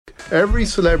every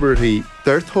celebrity,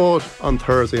 their thought on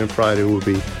Thursday and Friday will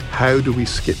be, how do we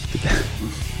skip the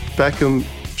game? Beckham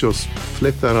just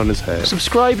flipped that on his head.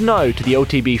 Subscribe now to the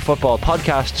OTB Football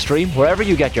Podcast stream wherever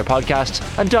you get your podcasts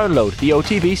and download the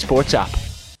OTB Sports app.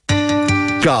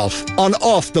 Golf on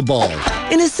Off the Ball.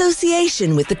 In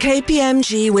association with the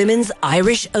KPMG Women's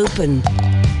Irish Open.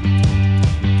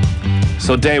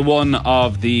 So day one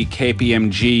of the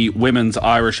KPMG Women's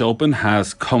Irish Open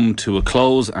has come to a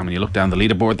close, and when you look down the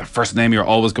leaderboard, the first name you're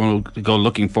always going to go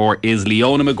looking for is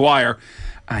Leona Maguire.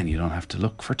 And you don't have to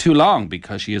look for too long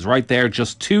because she is right there,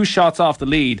 just 2 shots off the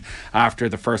lead after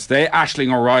the first day.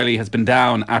 Aisling O'Reilly has been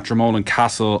down at Dromoland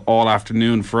Castle all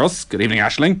afternoon for us. Good evening,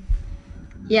 Aisling.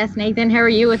 Yes, Nathan, how are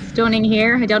you? It's stunning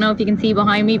here. I don't know if you can see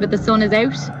behind me, but the sun is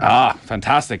out. Ah,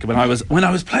 fantastic. When I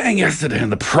was playing yesterday in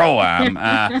the Pro-Am,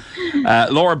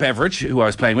 Laura Beveridge, who I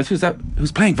was playing with,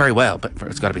 who's playing very well, but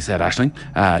it's got to be said, Aisling,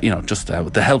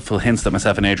 with the helpful hints that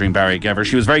myself and Adrian Barry gave her,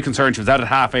 she was very concerned. She was out at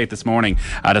 8:30 this morning,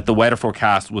 that the weather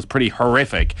forecast was pretty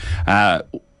horrific.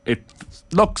 It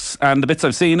looks, and the bits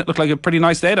I've seen, it looked like a pretty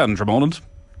nice day down in Dromoland.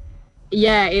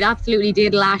 Yeah, it absolutely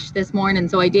did lash this morning.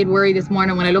 So I did worry this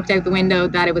morning when I looked out the window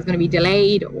that it was going to be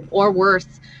delayed or worse.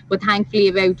 But thankfully,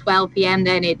 about 12 p.m.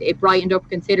 then it brightened up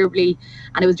considerably.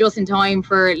 And it was just in time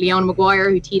for Leona Maguire,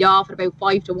 who teed off at about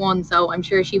 5-1. So I'm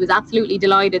sure she was absolutely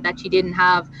delighted that she didn't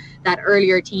have that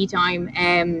earlier tee time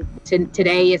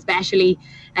today, especially.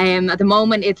 At the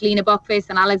moment, it's Lena Buckfist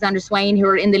and Alexander Swain who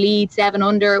are in the lead, 7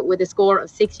 under with a score of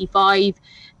 65.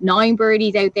 9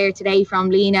 birdies out there today from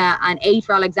Lena and 8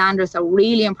 for Alexandra, so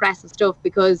really impressive stuff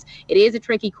because it is a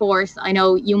tricky course. I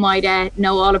know you might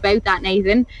know all about that,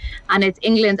 Nathan, and it's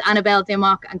England's Annabelle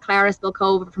Dimmock and Clara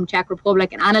Spilkova from Czech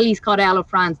Republic and Annalise Caudel of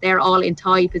France. They're all in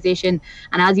tie position,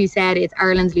 and as you said, it's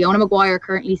Ireland's Leona Maguire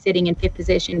currently sitting in 5th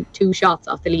position, 2 shots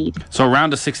off the lead. So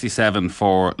around a 67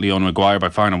 for Leona Maguire, by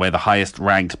far and away the highest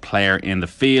ranked player in the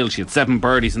field. She had 7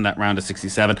 birdies in that round of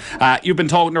 67. You've been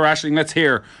talking to her, Aisling. Let's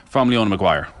hear from Leona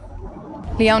Maguire.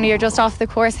 Leona, you're just off the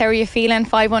course. How are you feeling?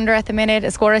 5 under at the minute,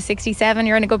 a score of 67.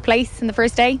 You're in a good place in the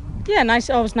first day? Yeah, nice.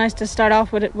 Always nice to start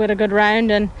off with a good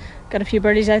round and got a few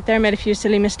birdies out there. Made a few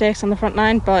silly mistakes on the front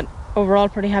line, but overall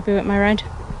pretty happy with my round.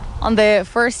 On the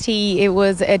first tee, it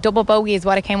was a double bogey is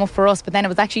what it came up for us, but then it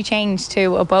was actually changed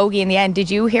to a bogey in the end. Did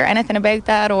you hear anything about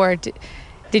that, or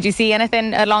did you see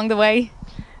anything along the way?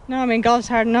 No, I mean, golf's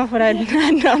hard enough without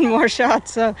none more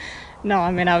shots, so... No,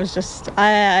 I mean, I was just...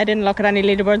 I didn't look at any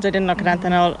leaderboards. I didn't look at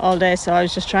anything all day, so I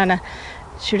was just trying to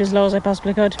shoot as low as I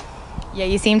possibly could. Yeah,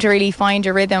 you seem to really find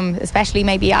your rhythm, especially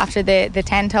maybe after the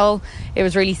 10th hole. It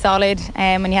was really solid,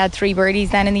 and you had 3 birdies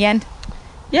then in the end.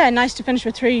 Yeah, nice to finish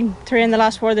with three in the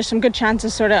last 4. There's some good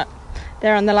chances sort of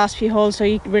there on the last few holes, so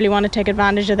you really want to take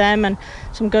advantage of them and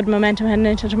some good momentum heading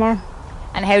into tomorrow.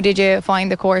 And how did you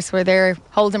find the course? Were there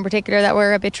holes in particular that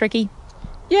were a bit tricky?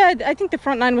 Yeah, I think the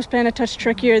front line was playing a touch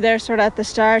trickier there sort of at the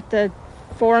start. The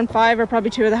 4 and 5 are probably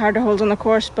 2 of the harder holes on the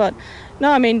course, but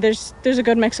no, I mean, there's a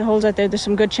good mix of holes out there. There's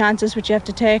some good chances which you have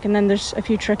to take, and then there's a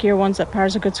few trickier ones that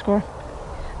pars a good score.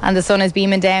 And the sun is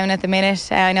beaming down at the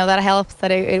minute. I know that helps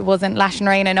that it wasn't lashing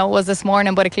rain. I know it was this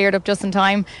morning, but it cleared up just in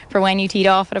time for when you teed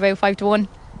off at about 5-1.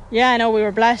 Yeah, I know, we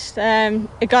were blessed.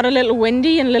 It got a little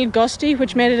windy and a little gusty,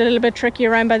 which made it a little bit tricky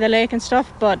around by the lake and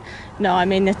stuff. But no, I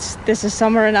mean, this is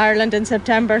summer in Ireland in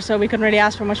September, so we couldn't really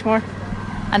ask for much more.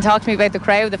 And talk to me about the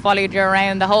crowd that followed you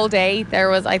around the whole day. There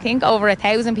was, I think, over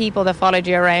 1,000 people that followed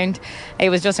you around. It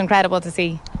was just incredible to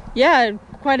see. Yeah,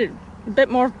 quite a bit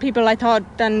more people I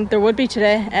thought than there would be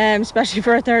today, especially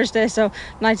for a Thursday. So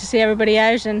nice to see everybody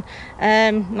out,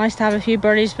 and nice to have a few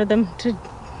birdies for them to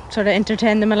sort of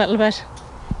entertain them a little bit.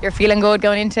 You're feeling good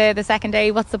going into the second day.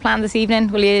 What's the plan this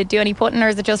evening? Will you do any putting, or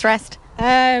is it just rest?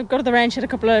 Go to the range, hit a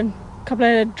couple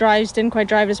of drives. Didn't quite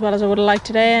drive as well as I would have liked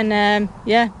today, and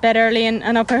bed early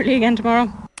and up early again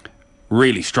tomorrow.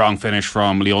 Really strong finish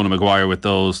from Leona Maguire with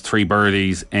those 3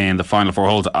 birdies in the final 4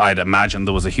 holes. I'd imagine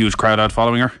there was a huge crowd out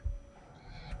following her.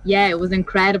 Yeah, it was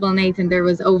incredible, Nathan. There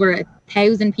was over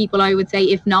 1,000 people, I would say,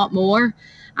 if not more,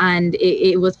 and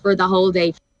it was for the whole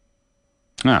day.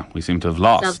 We seem to have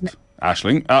lost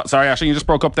Aisling. Sorry, Aisling, you just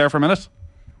broke up there for a minute.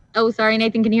 Oh, sorry,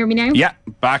 Nathan, can you hear me now? Yeah,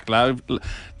 back loud. The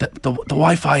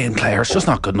Wi-Fi in Clare, it's just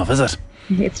not good enough, is it?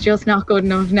 It's just not good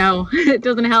enough. No, it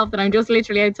doesn't help that I'm just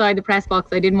literally outside the press box.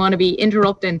 I didn't want to be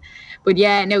interrupting. But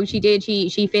yeah, no, she did.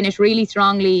 She finished really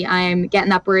strongly. I'm getting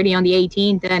that birdie on the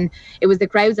 18th, and it was the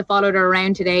crowds that followed her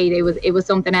around today. It was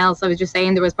something else. I was just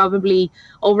saying there was probably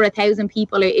over 1,000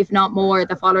 people, if not more,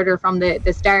 that followed her from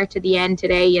the start to the end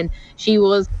today, and she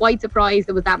was quite surprised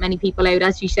there was that many people out,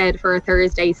 as she said, for a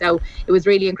Thursday. So it was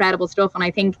really incredible stuff, and I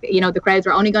think the crowds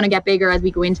are only going to get bigger as we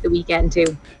go into the weekend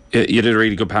too. You did a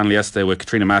really good panel yesterday with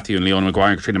Katrina Matthew and Leona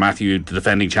Maguire. Katrina Matthew, the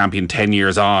defending champion 10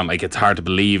 years on. Like, it's hard to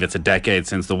believe it's a decade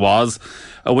since there was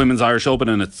a Women's Irish Open,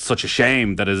 and it's such a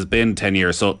shame that it has been 10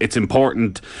 years. So it's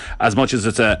important, as much as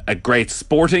it's a great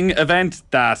sporting event,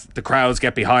 that the crowds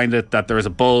get behind it, that there is a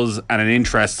buzz and an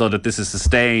interest so that this is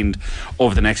sustained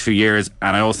over the next few years.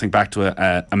 And I always think back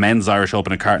to a Men's Irish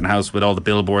Open at Carton House with all the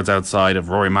billboards outside of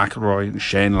Rory McIlroy and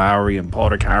Shane Lowry and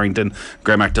Padraig Carrington,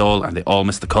 Graham McDowell, and they all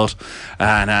missed the cut.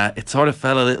 And it sort of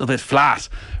fell a little bit flat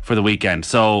for the weekend.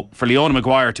 So for Leona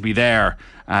Maguire to be there,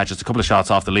 just a couple of shots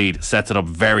off the lead, sets it up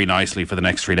very nicely for the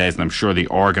next 3 days, and I'm sure the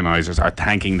organisers are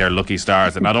thanking their lucky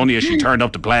stars. And not only has she turned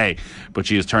up to play, but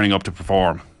she is turning up to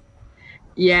perform.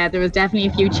 Yeah, there was definitely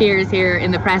a few cheers here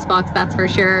in the press box, that's for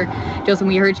sure, just when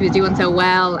we heard she was doing so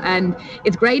well. And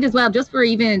it's great as well, just for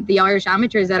even the Irish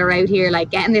amateurs that are out here, like,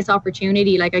 getting this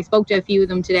opportunity. Like, I spoke to a few of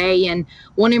them today, and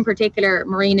one in particular,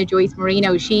 Marina Joyce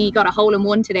Marino, she got a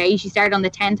hole-in-one today. She started on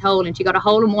the 10th hole and she got a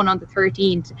hole-in-one on the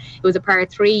 13th. It was a par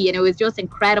 3, and it was just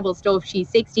incredible stuff. She's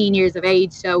 16 years of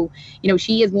age, so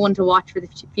she is one to watch for the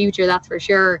future, that's for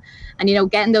sure.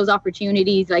 And getting those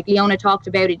opportunities, like Leona talked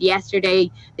about it yesterday,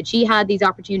 that she had these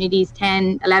opportunities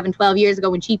 10, 11, 12 years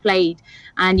ago when she played,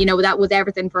 and that was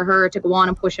everything for her to go on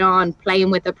and push on,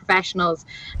 playing with the professionals.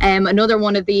 Another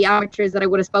one of the amateurs that I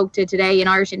would have spoke to today, in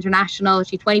Irish International,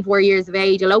 she's 24 years of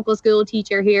age, a local school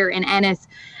teacher here in Ennis,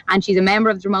 and she's a member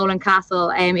of Dromoland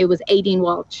Castle. It was Aideen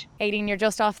Walsh. Aideen, you're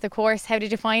just off the course. How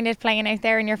did you find it playing out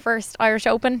there in your first Irish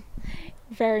Open?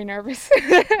 Very nervous.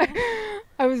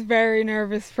 I was very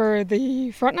nervous for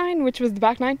the front nine, which was the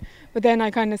back nine, but then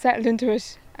I kind of settled into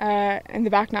it in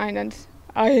the back nine, and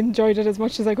I enjoyed it as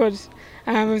much as I could.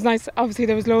 It was nice. Obviously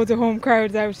there was loads of home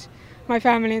crowds out. My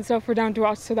family and stuff were down to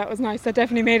watch, so that was nice. That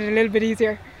definitely made it a little bit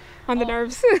easier on the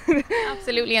nerves.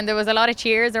 Absolutely, and there was a lot of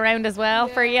cheers around as well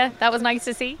for you. That was nice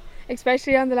to see.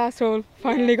 Especially on the last hole,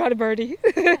 finally got a birdie.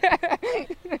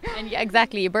 And yeah,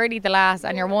 exactly, you birdied the last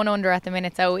and you're 1 under at the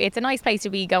minute, so it's a nice place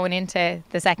to be going into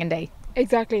the second day.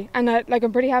 Exactly, and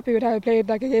I'm pretty happy with how I played.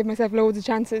 Like, I gave myself loads of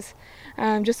chances,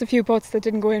 just a few putts that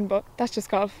didn't go in, but that's just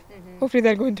golf. Hopefully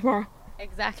they'll go in tomorrow.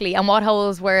 Exactly, and what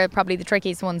holes were probably the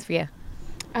trickiest ones for you?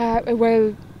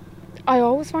 Well, I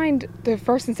always find the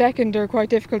first and second are quite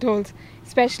difficult holes,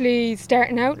 especially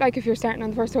starting out. Like, if you're starting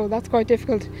on the first hole, that's quite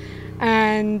difficult.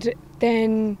 And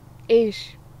then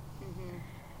 8.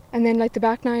 And then, like, the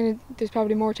back 9, there's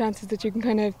probably more chances that you can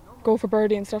kind of go for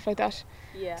birdie and stuff like that.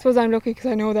 Yeah. I suppose I'm lucky because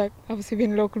I know that, obviously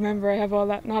being a local member, I have all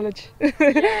that knowledge. Yeah,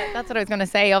 that's what I was going to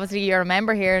say. Obviously you're a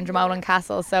member here in Dromoland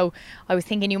Castle, so I was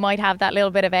thinking you might have that little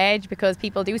bit of edge, because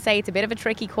people do say it's a bit of a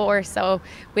tricky course. So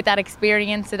with that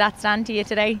experience, did that stand to you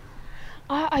today?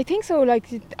 I think so. Like,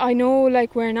 I know,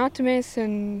 like, where not to miss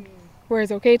and where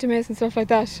it's okay to miss and stuff like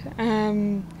that.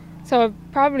 So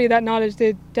probably that knowledge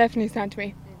did definitely stand to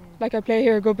me. Like, I play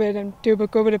here a good bit and do a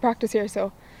good bit of practice here,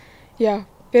 so yeah,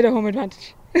 bit of home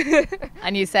advantage.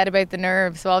 And you said about the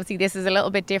nerves, so obviously this is a little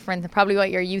bit different than probably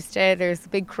what you're used to. There's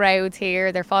big crowds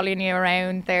here, they're following you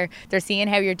around, they're seeing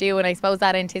how you're doing. I suppose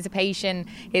that anticipation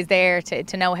is there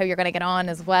to know how you're going to get on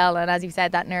as well, and as you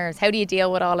said, that nerves. How do you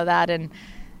deal with all of that? And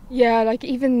yeah,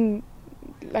 even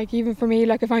for me,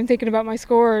 like, if I'm thinking about my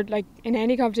score, like, in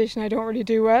any competition I don't really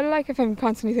do well, like, if I'm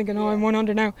constantly thinking, oh, I'm 1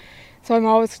 under now, so I'm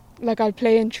always like, I'll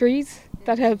play in threes.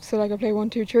 That helps. So, like, I play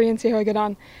 1, 2, 3 and see how I get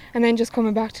on, and then just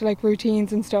coming back to, like,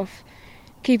 routines and stuff,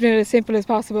 keeping it as simple as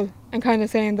possible, and kind of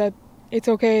saying that it's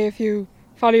okay if you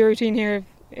follow your routine here.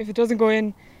 If it doesn't go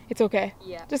in, it's okay.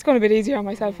 Yeah. Just going a bit easier on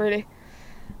myself, really.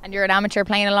 And you're an amateur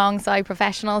playing alongside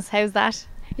professionals. How's that?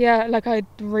 Yeah, like, I had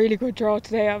a really good draw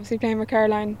today, obviously playing with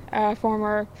Caroline,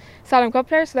 former Salem Cup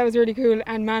player, so that was really cool,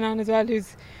 and Manon as well,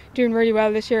 who's doing really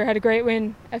well this year, had a great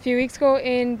win a few weeks ago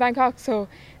in Bangkok, so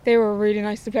they were really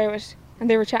nice to play with, and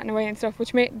they were chatting away and stuff,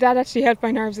 which that actually helped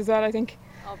my nerves as well, I think.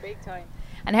 Oh, big time.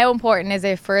 And how important is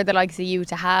it for the likes of you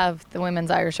to have the Women's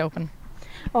Irish Open?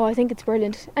 Oh, I think it's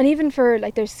brilliant, and even for,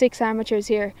 like, there's 6 amateurs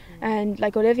here, and,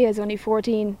 like, Olivia is only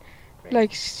 14. Great.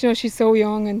 Like, she's so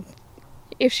young, and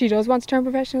if she does want to turn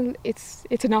professional, it's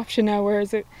an option now,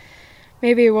 whereas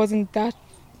maybe it wasn't that,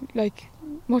 like,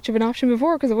 much of an option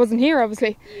before, because it wasn't here,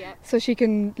 obviously. Yeah. So she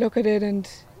can look at it, and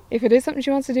if it is something she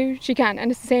wants to do, she can,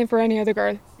 and it's the same for any other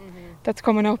girl. that's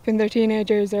coming up in their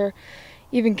teenagers, or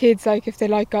even kids, like if they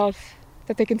like golf,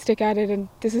 that they can stick at it, and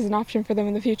this is an option for them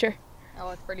in the future. Oh,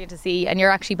 it's brilliant to see. And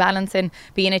you're actually balancing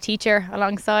being a teacher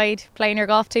alongside playing your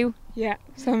golf too? Yeah,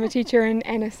 so I'm a teacher in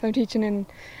Ennis. I'm teaching in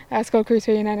Skull Cruise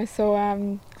in Ennis, so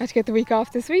I had to get the week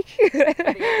off this week.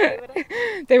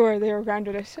 They were grand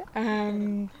with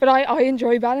it. But I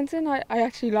enjoy balancing. I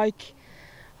actually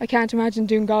I can't imagine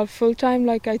doing golf full time.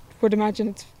 Like, I would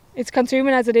imagine it's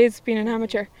consuming as it is being an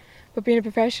amateur, but being a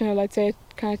professional, I'd say it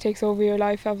kind of takes over your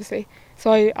life, obviously.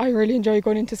 So I really enjoy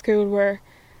going into school where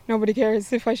nobody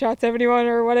cares if I shot 71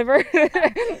 or whatever.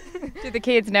 Do the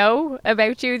kids know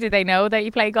about you? Do they know that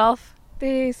you play golf?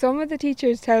 Some of the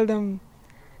teachers tell them,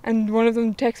 and one of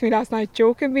them texted me last night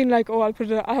joking, being like, "Oh, I'll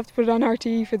have to put it on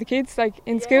RTE for the kids, like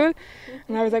in school."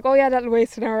 And I was like, "Oh yeah, that'll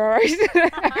waste an hour,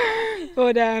 alright."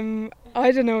 But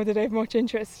I don't know that they have much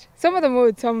interest. Some of them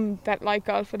would, some that like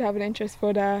golf would have an interest,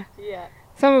 but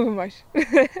some of them might.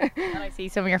 And I see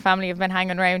some of your family have been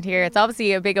hanging around here. It's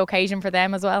obviously a big occasion for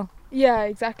them as well. Yeah,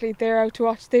 exactly. They're out to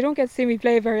watch. They don't get to see me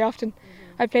play very often.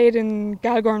 I played in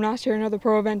Galgorm last year, another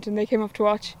pro event, and they came up to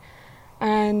watch.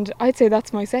 And I'd say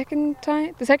that's my second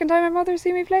time. The second time my mother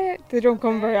see me play it. They don't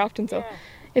come very often, so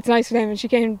it's nice for them.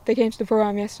 And they came to the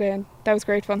pro-am yesterday, and that was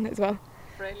great fun as well.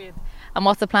 Brilliant. And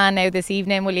what's the plan now this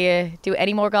evening? Will you do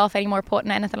any more golf, any more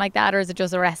putting, anything like that, or is it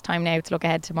just a rest time now to look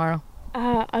ahead tomorrow?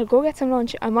 I'll go get some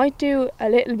lunch. I might do a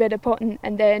little bit of putting,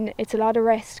 and then it's a lot of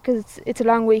rest because it's a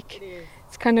long week.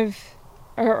 It's kind of,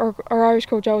 our Irish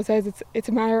coach always says it's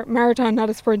a marathon, not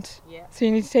a sprint. Yeah. So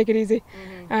you need to take it easy.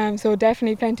 So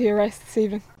definitely plenty of rest this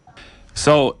evening.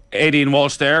 So, Aideen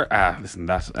Walsh there, listen,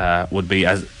 that would be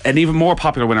an even more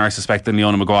popular winner, I suspect, than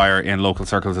Leona Maguire in local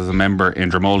circles as a member in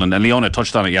Dromoland. And Leona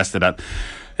touched on it yesterday that,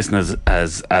 listen,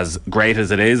 as great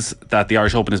as it is that the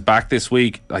Irish Open is back this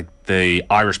week, like, the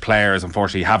Irish players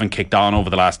unfortunately haven't kicked on over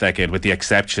the last decade, with the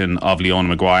exception of Leona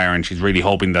Maguire, and she's really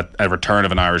hoping that a return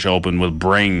of an Irish Open will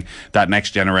bring that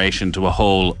next generation to a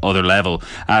whole other level.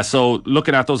 So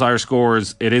looking at those Irish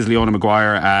scores, it is Leona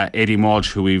Maguire, Aideen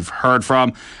Walsh, who we've heard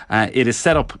from. It is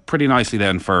set up pretty nicely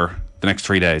then for the next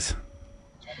 3 days.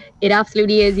 It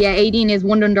absolutely is. Yeah, Aideen is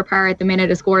 1 under par at the minute,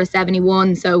 a score of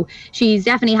 71. So she's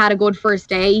definitely had a good first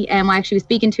day. I actually was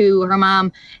speaking to her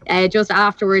mum just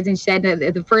afterwards, and she said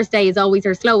that the first day is always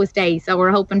her slowest day. So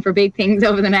we're hoping for big things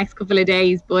over the next couple of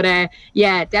days. But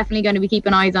yeah, definitely going to be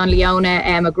keeping eyes on Leona.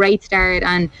 A great start,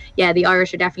 and yeah, the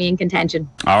Irish are definitely in contention.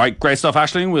 All right, great stuff,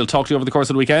 Aisling. We'll talk to you over the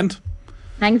course of the weekend.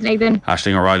 Thanks, Nathan.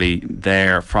 Aisling O'Reilly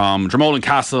there from Dromoland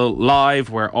Castle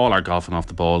Live, where all our golfing off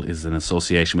the ball is in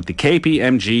association with the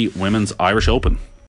KPMG Women's Irish Open.